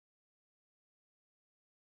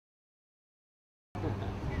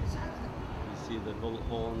the bullet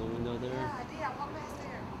hole in the window there? Yeah, I did. I walked past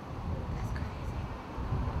there. That's crazy.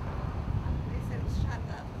 They said it was shot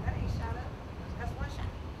up. That ain't shot up. That's one shot.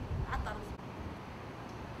 I thought it was.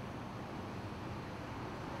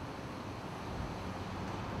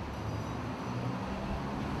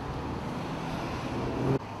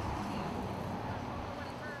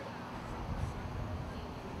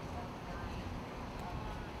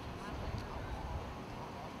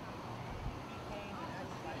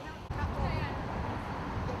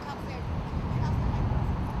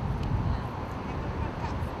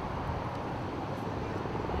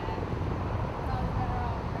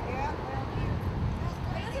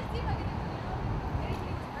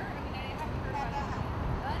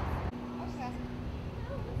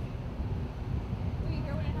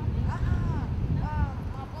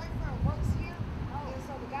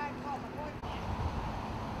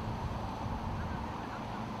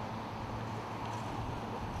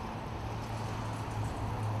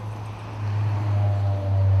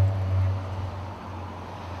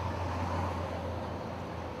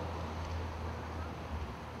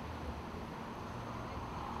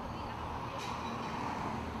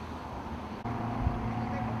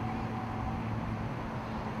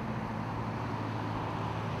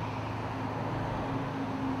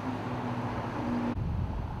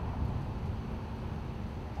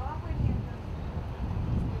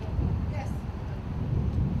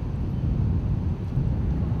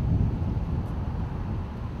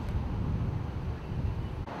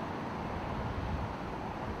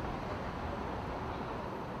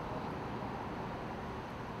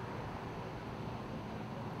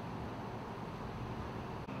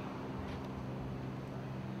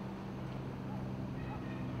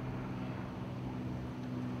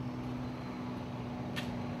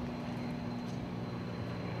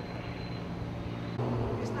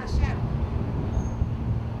 It's not shadow.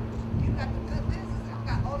 You got the good business. I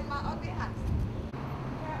got all of my ugly house.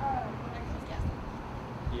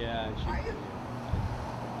 Yeah. Are you?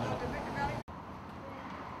 The Victorville?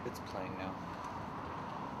 It's playing now.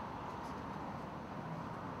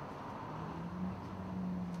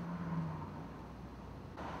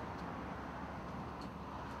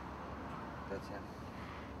 That's him.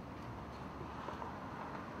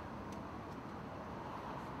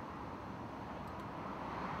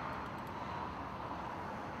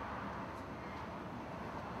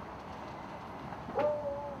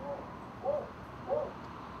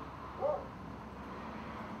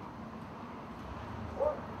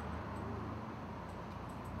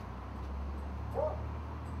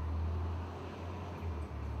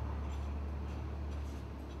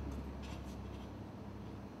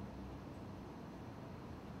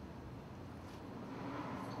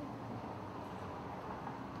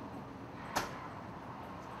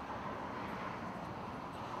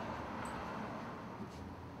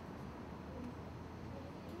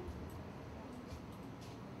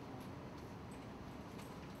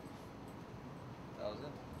 That was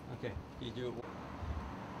it. Okay. You do it.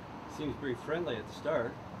 Seems pretty friendly at the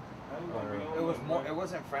start. It was more. It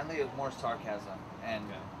wasn't friendly. It was more sarcasm and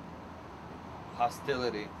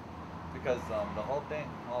hostility, because the whole thing.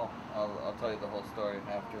 Oh, I'll tell you the whole story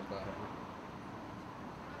after, but.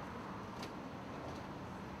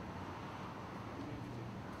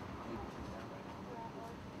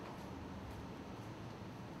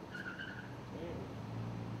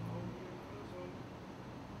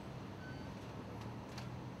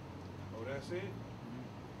 Oh, that's it?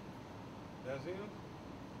 That's him?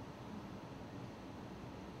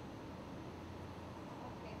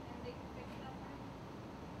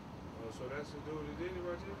 Oh, so that's the dude that did it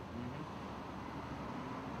right here?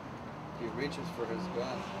 He reaches for his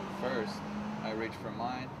gun first. I reach for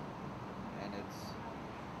mine, and it's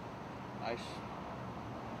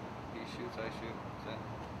he shoots, I shoot. That's it.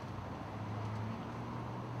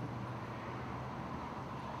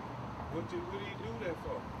 What did he do that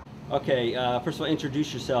for? Okay, first of all,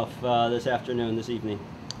 introduce yourself this afternoon, this evening.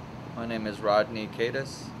 My name is Rodney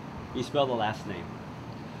Cadis. You spell the last name.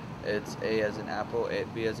 It's A as in apple,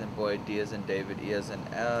 B as in boy, D as in David, E as in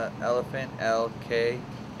elephant, L, K,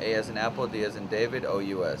 A as in apple, D as in David,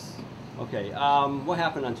 O-U-S. Okay, what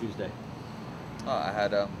happened on Tuesday? Oh,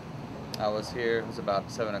 I was here, it was about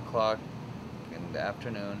 7 o'clock in the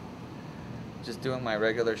afternoon, just doing my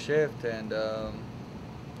regular shift, and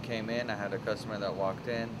came in. I had a customer that walked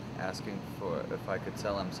in asking for if I could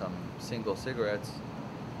sell him some single cigarettes.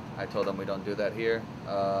 I told him we don't do that here.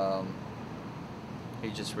 He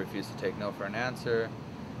just refused to take no for an answer.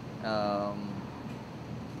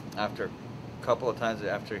 After a couple of times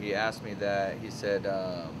after he asked me that, he said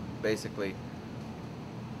basically,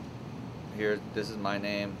 here, this is my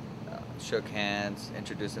name. shook hands,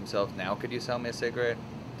 introduced himself. Now could you sell me a cigarette?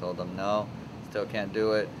 Told him no, still can't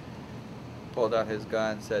do it. Pulled out his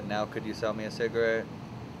gun, said, now could you sell me a cigarette?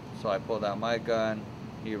 So I pulled out my gun.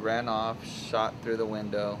 He ran off, shot through the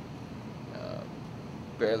window,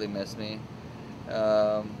 barely missed me.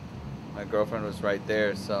 My girlfriend was right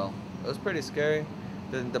there, so it was pretty scary.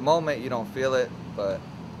 The moment you don't feel it, but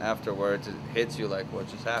afterwards it hits you like what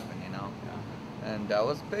just happened, you know? Yeah. And that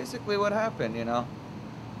was basically what happened, you know?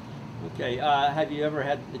 Okay, have you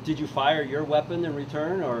ever did you fire your weapon in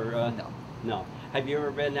return, or? No. No. Have you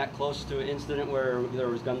ever been that close to an incident where there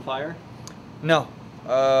was gunfire? No.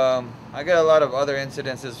 I get a lot of other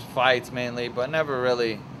incidences, fights mainly, but never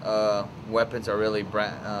really weapons are really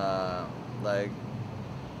like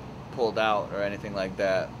pulled out or anything like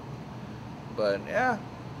that. But yeah,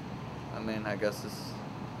 I mean, I guess it's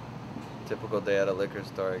a typical day at a liquor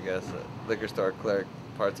store, I guess. A liquor store clerk,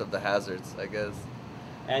 parts of the hazards, I guess.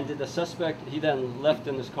 And did the suspect, he then left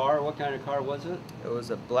in his car? What kind of car was it? It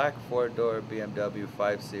was a black four-door BMW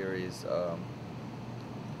 5 Series,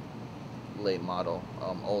 late model,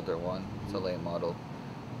 older one. It's a late model,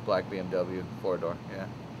 black BMW 4-door, yeah.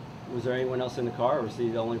 Was there anyone else in the car, or was he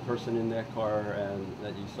the only person in that car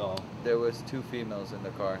that you saw? There was 2 females in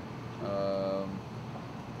the car.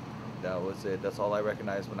 That was it. That's all I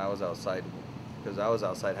recognized when I was outside, because I was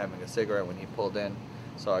outside having a cigarette when he pulled in.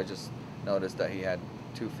 So I just noticed that he had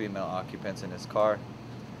 2 female occupants in his car,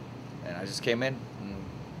 and I just came in, and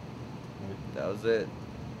that was it.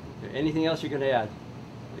 Okay. Anything else you can add?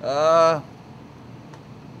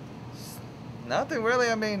 Nothing really.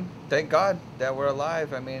 I mean, thank God that we're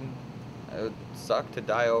alive. I mean, it would suck to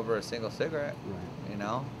die over a single cigarette, Right. you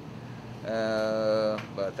know?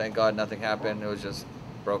 But thank God nothing happened. It was just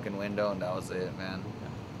broken window, and that was it, man.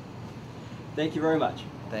 Thank you very much.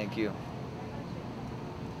 Thank you.